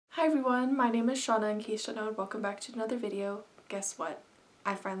Hi everyone, my name is Shauna in case you don't know, and welcome back to another video. Guess what?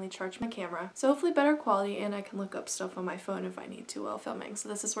 I finally charged my camera, so hopefully better quality and I can look up stuff on my phone if I need to while filming. So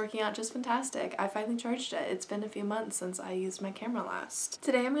this is working out just fantastic. I finally charged it. It's been a few months since I used my camera last.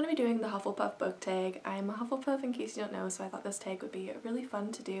 Today I'm going to be doing the Hufflepuff Book Tag. I'm a Hufflepuff in case you don't know, so I thought this tag would be really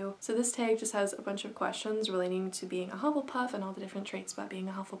fun to do. So this tag just has a bunch of questions relating to being a Hufflepuff and all the different traits about being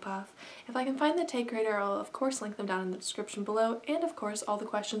a Hufflepuff. If I can find the tag creator, I'll of course link them down in the description below, and of course all the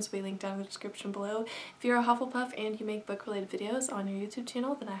questions will be linked down in the description below. If you're a Hufflepuff and you make book related videos on your YouTube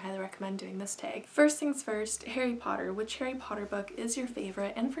channel, then I highly recommend doing this tag. First things first, Harry Potter. Which Harry Potter book is your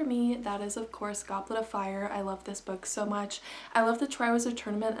favorite? And for me, that is of course Goblet of Fire. I love this book so much. I love the Triwizard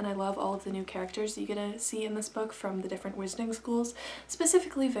Tournament and I love all of the new characters you get to see in this book from the different wizarding schools,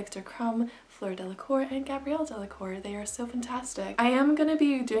 specifically Victor Crumb, Fleur Delacour, and Gabrielle Delacour. They are so fantastic. I am going to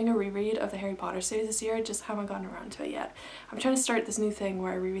be doing a reread of the Harry Potter series this year, just haven't gotten around to it yet. I'm trying to start this new thing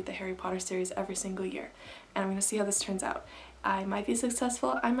where I reread the Harry Potter series every single year, and I'm going to see how this turns out. I might be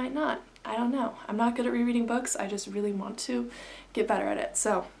successful, I might not. I don't know. I'm not good at rereading books, I just really want to get better at it.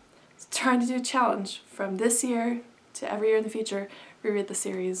 So, trying to do a challenge from this year to every year in the future, reread the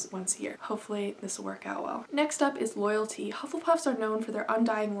series once a year. Hopefully this will work out well. Next up is loyalty. Hufflepuffs are known for their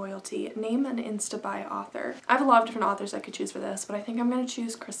undying loyalty. Name an insta-buy author. I have a lot of different authors I could choose for this, but I think I'm going to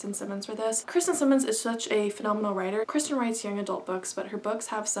choose Kristen Simmons for this. Kristen Simmons is such a phenomenal writer. Kristen writes young adult books, but her books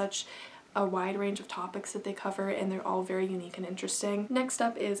have such a wide range of topics that they cover, and they're all very unique and interesting. Next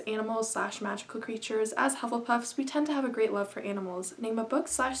up is animals / magical creatures. As Hufflepuffs, we tend to have a great love for animals. Name a book /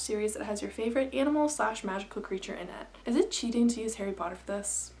 series that has your favorite animal / magical creature in it. Is it cheating to use Harry Potter for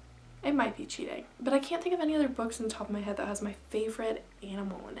this? It might be cheating, but I can't think of any other books on the top of my head that has my favorite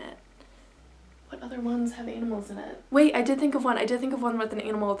animal in it. What other ones have animals in it? Wait, I did think of one. I did think of one with an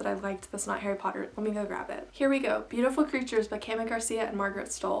animal that I liked that's not Harry Potter. Let me go grab it. Here we go. Beautiful Creatures by Cami Garcia and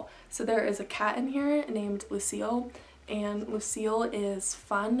Margaret Stoll. So there is a cat in here named Lucille, and Lucille is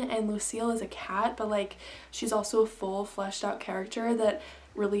fun, and Lucille is a cat, but like she's also a full fleshed out character that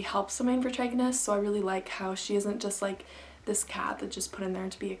really helps the main protagonist. So I really like how she isn't just like this cat that just put in there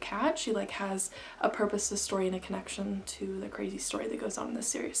to be a cat. She like has a purpose to the story and a connection to the crazy story that goes on in this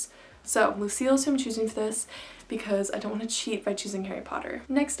series. So Lucille's who I'm choosing for this because I don't want to cheat by choosing Harry Potter.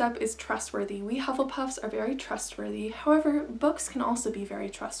 Next up is Trustworthy. We Hufflepuffs are very trustworthy. However, books can also be very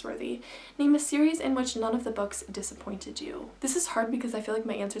trustworthy. Name a series in which none of the books disappointed you. This is hard because I feel like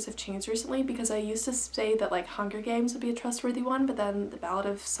my answers have changed recently, because I used to say that like Hunger Games would be a trustworthy one, but then The Ballad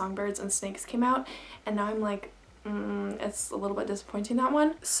of Songbirds and Snakes came out, and now I'm like, it's a little bit disappointing, that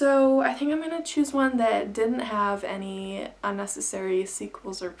one. So I think I'm gonna choose one that didn't have any unnecessary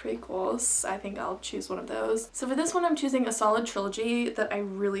sequels or prequels. I think I'll choose one of those. So for this one I'm choosing a solid trilogy that I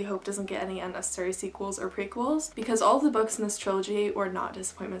really hope doesn't get any unnecessary sequels or prequels, because all of the books in this trilogy were not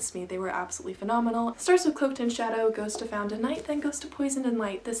disappointments to me. They were absolutely phenomenal. It starts with Cloaked in Shadow, goes to Found in Night, then goes to Poisoned in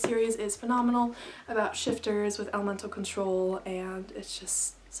Light. This series is phenomenal about shifters with elemental control, and it's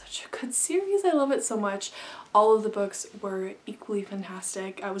just such a good series. I love it so much. All of the books were equally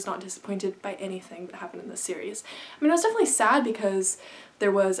fantastic. I was not disappointed by anything that happened in this series. I mean, I was definitely sad because there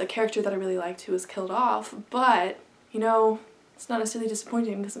was a character that I really liked who was killed off, but, you know, it's not necessarily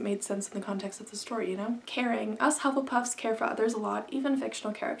disappointing because it made sense in the context of the story, you know? Caring. Us Hufflepuffs care for others a lot, even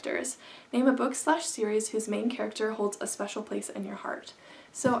fictional characters. Name a book / series whose main character holds a special place in your heart.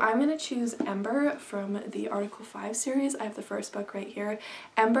 So I'm going to choose Ember from the Article 5 series. I have the first book right here.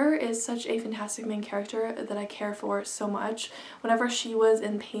 Ember is such a fantastic main character that I care for so much. Whenever she was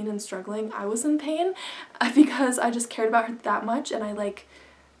in pain and struggling, I was in pain because I just cared about her that much, and I like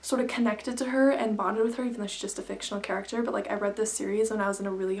sort of connected to her and bonded with her, even though she's just a fictional character. But like, I read this series when I was in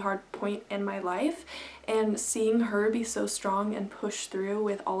a really hard point in my life, and seeing her be so strong and push through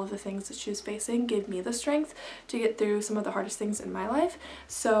with all of the things that she was facing gave me the strength to get through some of the hardest things in my life.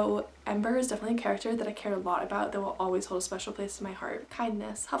 So Ember is definitely a character that I care a lot about, that will always hold a special place in my heart.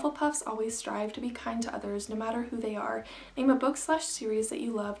 Kindness. Hufflepuffs always strive to be kind to others, no matter who they are. Name a book / series that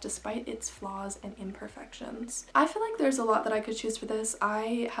you love despite its flaws and imperfections. I feel like there's a lot that I could choose for this.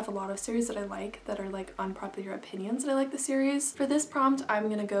 I have a lot of series that I like that are like unpopular opinions that I like the series. For this prompt, I'm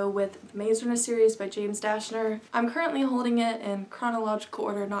gonna go with the Maze Runner series by James Dashner. I'm currently holding it in chronological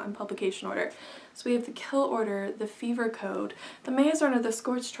order, not in publication order. So we have the Kill Order, the Fever Code, the Maze Runner, the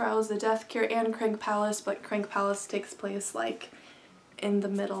Scorch Trials, the Death Cure, and Crank Palace, but Crank Palace takes place like in the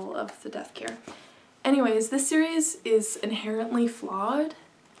middle of the Death Cure. Anyways, this series is inherently flawed,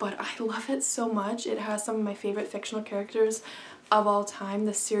 but I love it so much. It has some of my favorite fictional characters of all time.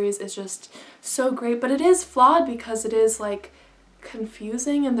 This series is just so great, but it is flawed because it is like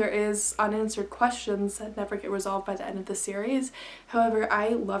confusing and there is unanswered questions that never get resolved by the end of the series. However, I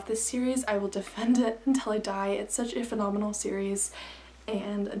love this series. I will defend it until I die. It's such a phenomenal series,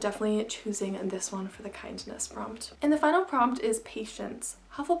 and definitely choosing this one for the kindness prompt. And the final prompt is patience.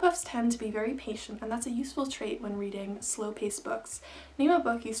 Hufflepuffs tend to be very patient, and that's a useful trait when reading slow-paced books. Name a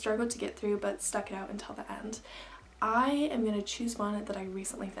book you struggled to get through but stuck it out until the end. I am going to choose one that I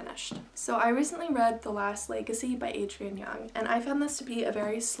recently finished. So I recently read The Last Legacy by Adrienne Young, and I found this to be a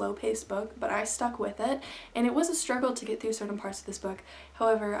very slow-paced book, but I stuck with it, and it was a struggle to get through certain parts of this book.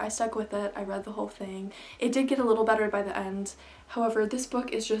 However, I stuck with it, I read the whole thing. It did get a little better by the end. However, this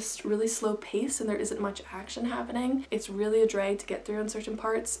book is just really slow-paced and there isn't much action happening. It's really a drag to get through in certain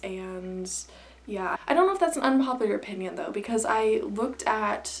parts, and yeah. I don't know if that's an unpopular opinion though, because I looked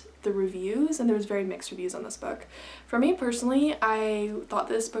at the reviews and there was very mixed reviews on this book. For me personally, I thought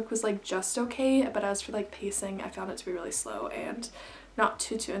this book was like just okay, but as for like pacing, I found it to be really slow and not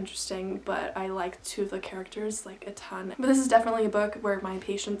too interesting, but I liked two of the characters like a ton. But this is definitely a book where my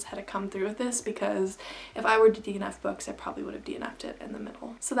patience had to come through with this, because if I were to DNF books, I probably would have DNF'd it in the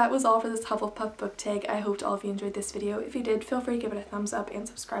middle. So that was all for this Hufflepuff book tag. I hoped all of you enjoyed this video. If you did, feel free to give it a thumbs up and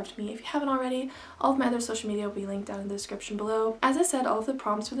subscribe to me if you haven't already. All of my other social media will be linked down in the description below. As I said, all of the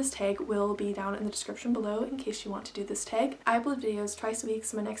prompts for this tag will be down in the description below in case you want to do this tag. I upload videos twice a week,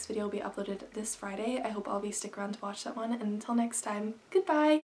 so my next video will be uploaded this Friday. I hope all of you stick around to watch that one, and until next time, goodbye!